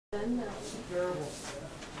The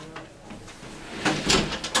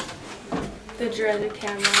dreaded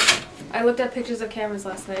camera. I looked at pictures of cameras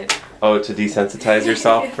last night. Oh, to desensitize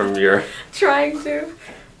yourself from your... Trying to.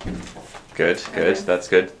 Good, good, okay. That's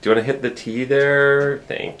good. Do you want to hit the T there?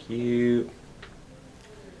 Thank you.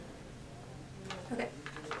 Okay.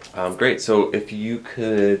 Great, so if you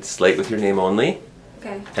could slate with your name only.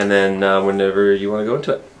 Okay. And then whenever you want to go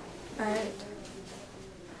into it. Alright.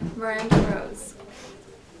 Miranda Rose.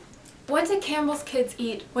 What do Campbell's kids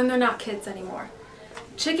eat when they're not kids anymore?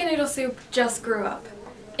 Chicken noodle soup just grew up.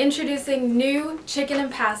 Introducing new chicken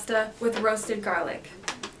and pasta with roasted garlic.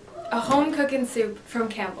 A home cooking soup from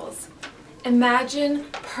Campbell's. Imagine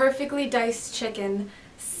perfectly diced chicken,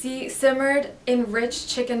 simmered in rich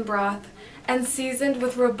chicken broth, and seasoned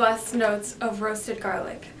with robust notes of roasted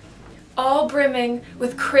garlic. All brimming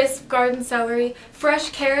with crisp garden celery, fresh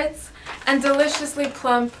carrots, and deliciously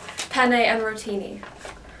plump penne and rotini.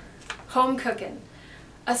 Home cooking.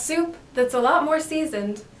 A soup that's a lot more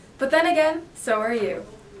seasoned, but then again, so are you.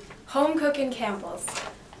 Home cooking Campbell's.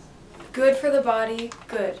 Good for the body,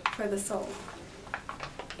 good for the soul.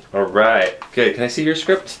 All right, good. Can I see your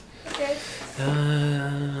script? Okay.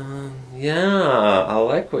 Yeah, I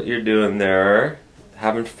like what you're doing there.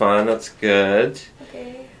 Having fun, that's good.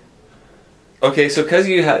 Okay. Okay, so because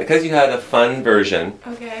you had a fun version,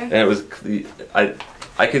 okay, and it was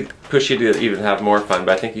I could push you to even have more fun,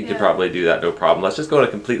 but I think you could probably do that no problem. Let's just go in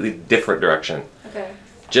a completely different direction. Okay.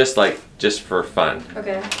 Just for fun.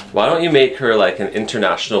 Okay. Why don't you make her like an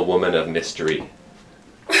international woman of mystery?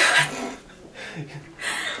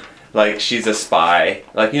 Like she's a spy.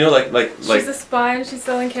 Like, you know, like she's a spy and she's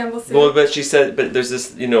selling Campbell's soup. Well, but she said, but there's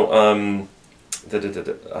this, you know,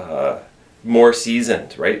 more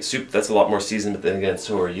seasoned, right? Soup that's a lot more seasoned, but then again,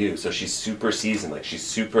 so are you. So she's super seasoned, like she's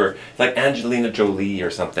super, like Angelina Jolie or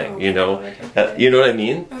something, you know? You know what I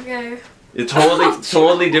mean? Okay. It's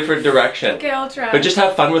totally different direction. Okay, I'll try. But just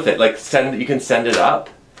have fun with it. Like you can send it up.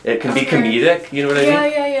 It can be comedic, you know what I mean?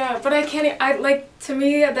 Yeah. But I can't, to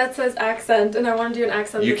me that says accent, and I want to do an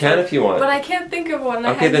accent. You can if you want. But I can't think of one.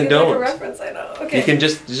 Okay, then don't. Like a reference, I know. Okay. You can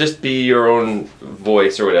just be your own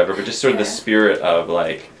voice or whatever, but just sort of the spirit of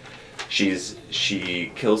like,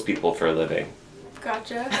 she kills people for a living.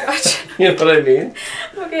 Gotcha. You know what I mean?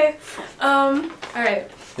 Okay. Alright.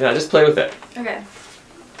 Yeah, just play with it. Okay.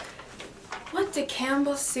 What do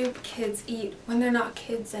Campbell's soup kids eat when they're not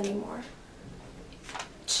kids anymore?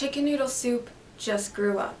 Chicken noodle soup just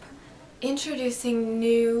grew up. Introducing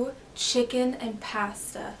new chicken and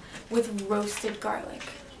pasta with roasted garlic.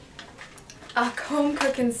 A home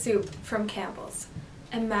cooking soup from Campbell's.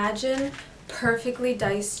 Imagine perfectly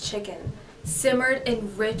diced chicken, simmered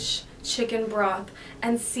in rich chicken broth,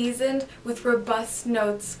 and seasoned with robust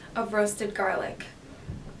notes of roasted garlic.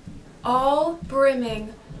 All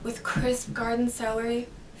brimming with crisp garden celery,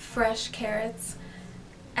 fresh carrots,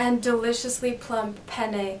 and deliciously plump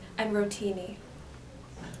penne and rotini.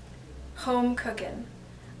 Home cooking.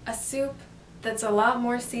 A soup that's a lot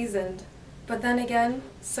more seasoned, but then again,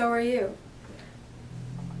 so are you.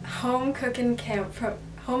 Home cooking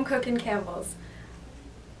Campbell's.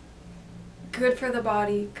 Good for the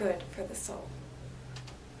body, good for the soul.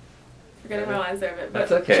 Forgetting my lines there a bit, but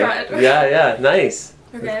that's okay. try it. Yeah, nice.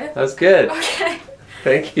 Okay. That's good. Okay.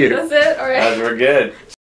 Thank you. That's it? Alright. We're good.